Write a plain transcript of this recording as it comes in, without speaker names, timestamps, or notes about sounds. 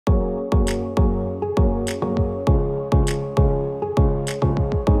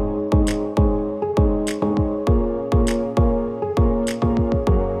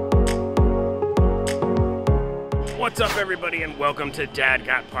What's up, everybody, and welcome to Dad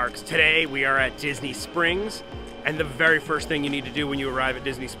Got Parks. Today we are at Disney Springs, and the very first thing you need to do when you arrive at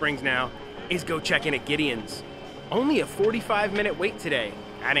Disney Springs now is go check in at Gideon's. Only a 45-minute wait today.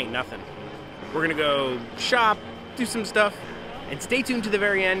 That ain't nothing. We're gonna go shop, do some stuff, and stay tuned to the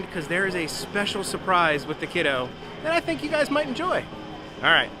very end because there is a special surprise with the kiddo that I think you guys might enjoy. All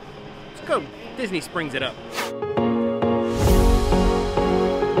right, let's go Disney Springs it up.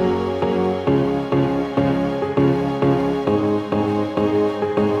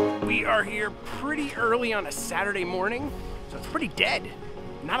 Here pretty early on a Saturday morning, so it's pretty dead.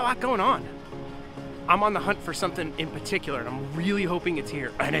 Not a lot going on. I'm on the hunt for something in particular, and I'm really hoping it's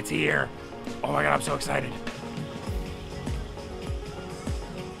here, and it's here. Oh my God, I'm so excited.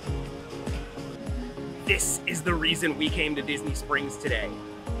 This is the reason we came to Disney Springs today.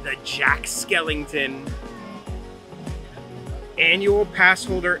 The Jack Skellington annual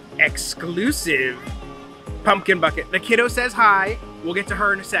Passholder exclusive pumpkin bucket. The kiddo says hi. We'll get to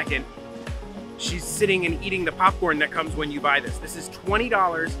her in a second. She's sitting and eating the popcorn that comes when you buy this. This is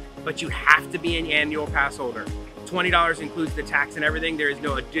 $20, but you have to be an annual pass holder. $20 includes the tax and everything. There is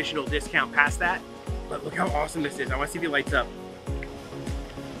no additional discount past that. But look how awesome this is. I want to see if it lights up.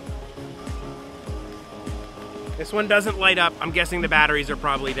 This one doesn't light up. I'm guessing the batteries are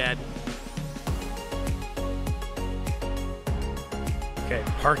probably dead. Okay,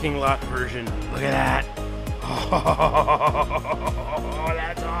 parking lot version. Look at that. Oh,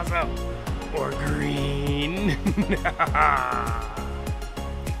 that's awesome. Or green.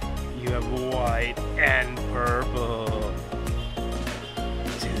 You have white and purple.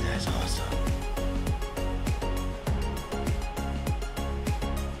 Dude, that's awesome.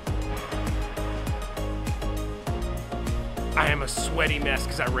 I am a sweaty mess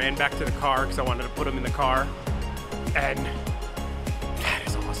because I ran back to the car because I wanted to put them in the car. And that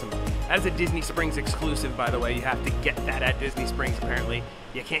is awesome. That is a Disney Springs exclusive, by the way. You have to get that at Disney Springs, apparently.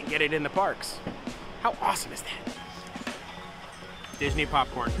 You can't get it in the parks. How awesome is that? Disney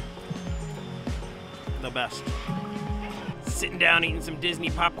popcorn. The best. Sitting down eating some Disney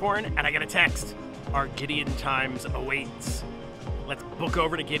popcorn, and I got a text. Our Gideon times awaits. Let's book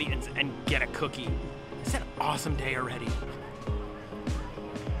over to Gideon's and get a cookie. It's an awesome day already.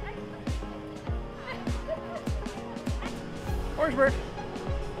 Orangeburg.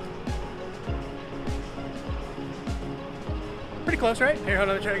 Pretty close, right? Here, hold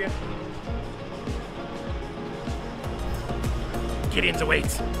on, try again. Gideon's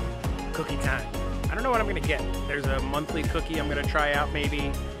awaits. Cookie time. I don't know what I'm gonna get. There's a monthly cookie I'm gonna try out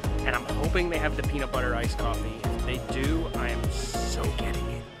maybe, and I'm hoping they have the peanut butter iced coffee. If they do, I am so getting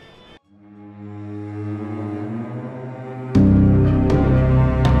it.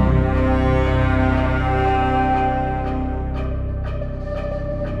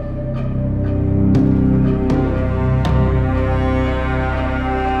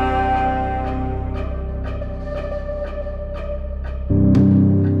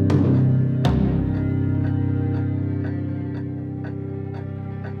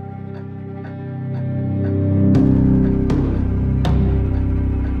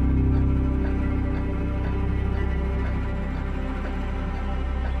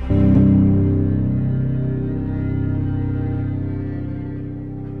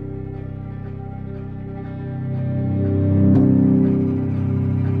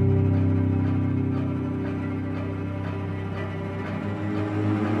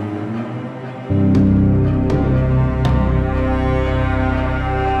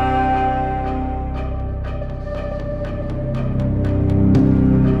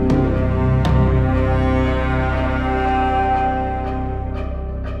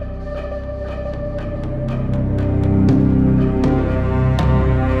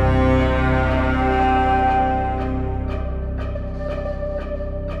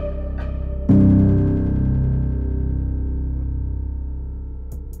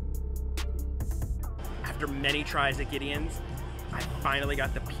 After many tries at Gideon's, I finally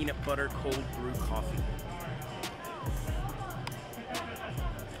got the Peanut Butter Cold Brew coffee.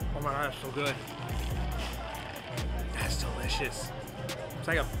 Oh my God, that's so good. That's delicious. It's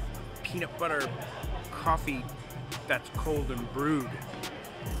like a peanut butter coffee that's cold and brewed.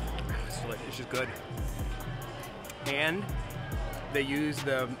 It's delicious, it's just good. And they use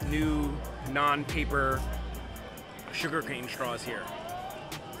the new non-paper sugarcane straws here.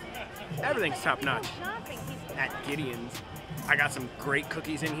 Everything's top notch at Gideon's. I got some great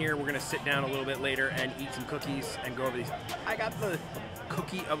cookies in here. We're gonna sit down a little bit later and eat some cookies and go over these. I got the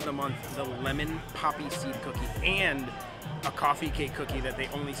cookie of the month, the lemon poppy seed cookie, and a coffee cake cookie that they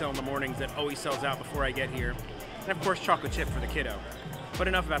only sell in the mornings that always sells out before I get here. And of course, chocolate chip for the kiddo. But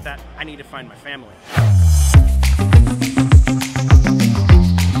enough about that, I need to find my family.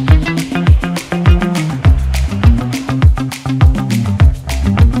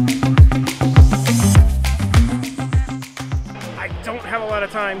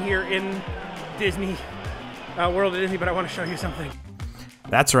 Disney, World of Disney, but I want to show you something.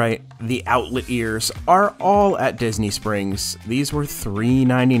 That's right, the outlet ears are all at Disney Springs. These were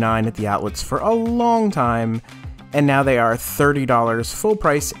 $3.99 at the outlets for a long time, and now they are $30 full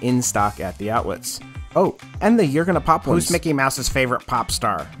price in stock at the outlets. Oh, and the You're Gonna Pop ones. Who's Mickey Mouse's favorite pop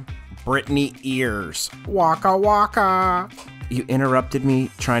star? Britney Ears. Waka waka. You interrupted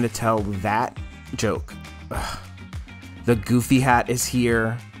me trying to tell that joke. Ugh. The Goofy hat is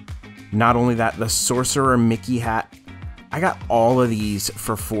here. Not only that, the Sorcerer Mickey hat. I got all of these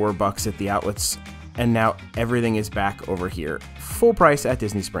for $4 at the outlets, and now everything is back over here. Full price at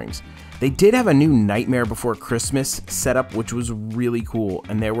Disney Springs. They did have a new Nightmare Before Christmas setup, which was really cool,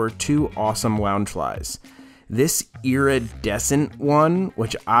 and there were 2 awesome Loungeflies. This iridescent one,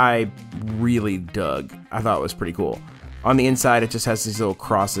 which I really dug, I thought was pretty cool. On the inside, it just has these little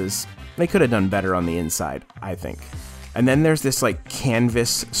crosses. They could have done better on the inside, I think. And then there's this like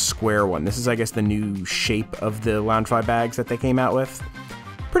canvas square one. This is, I guess, the new shape of the Loungefly bags that they came out with.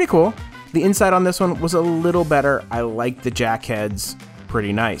 Pretty cool. The inside on this one was a little better. I like the jack heads.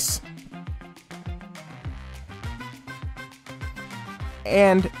 Pretty nice.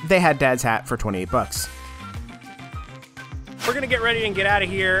 And they had Dad's hat for 28 bucks. We're gonna get ready and get out of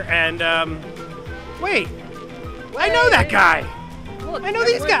here, and wait, I know that guy. Look, I know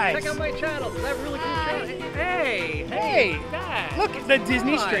these guys. Check out my channels. I have really cool channels. Hey, Dad. look, the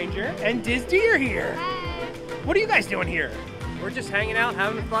Disney Stranger and Disney are here. What are you guys doing here? We're just hanging out,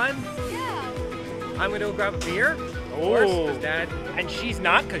 having fun. Yeah. I'm gonna go grab a beer. Of course, 'cause Dad. And she's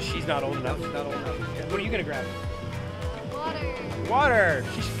not, because she's not old enough. She's not old enough. What are you gonna grab? Water. Water.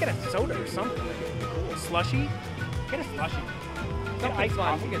 She should get a soda or something. A slushy? Get a slushy. Get Something iced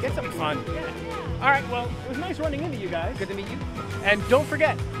fun. coffee. Get something fun. All right, well, it was nice running into you guys. Good to meet you. And don't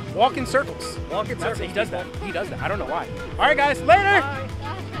forget, walk in circles. Walk in circles. He does that. He does that. I don't know why. All right, guys, later. Bye.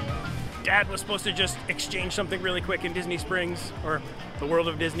 Dad was supposed to just exchange something really quick in Disney Springs, or the World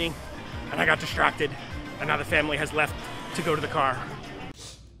of Disney, and I got distracted, and now the family has left to go to the car.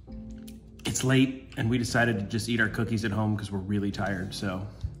 It's late, and we decided to just eat our cookies at home because we're really tired, so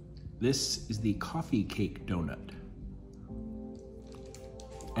this is the coffee cake donut.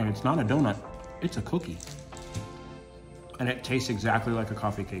 And it's not a donut, it's a cookie. And it tastes exactly like a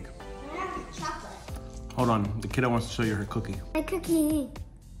coffee cake. Chocolate. Hold on, the kiddo wants to show you her cookie. My cookie.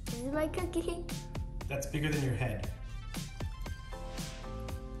 This is my cookie. That's bigger than your head.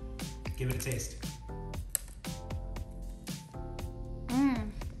 Give it a taste.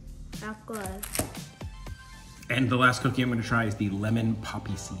 That's good. And the last cookie I'm gonna try is the lemon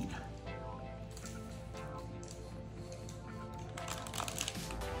poppy seed.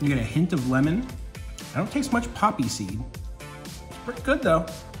 You get a hint of lemon. I don't taste much poppy seed. It's pretty good though.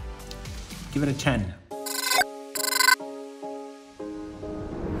 Give it a 10.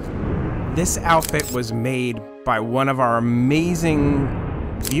 This outfit was made by one of our amazing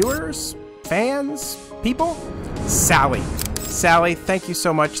viewers, fans, people, Sally. Sally, thank you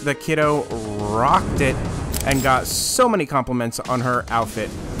so much. The kiddo rocked it and got so many compliments on her outfit.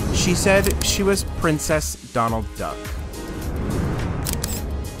 She said she was Princess Donald Duck.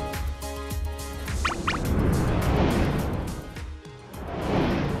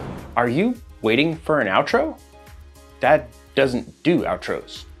 Are you waiting for an outro? Dad doesn't do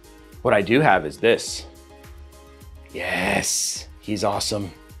outros. What I do have is this. Yes, he's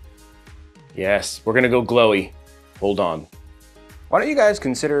awesome. Yes, we're gonna go glowy. Hold on. Why don't you guys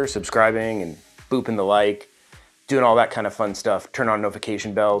consider subscribing and booping the like, doing all that kind of fun stuff, turn on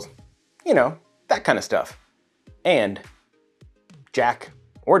notification bells, you know, that kind of stuff. And Jack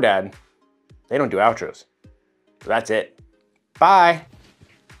or Dad, they don't do outros. So that's it. Bye.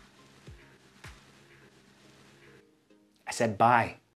 I said bye.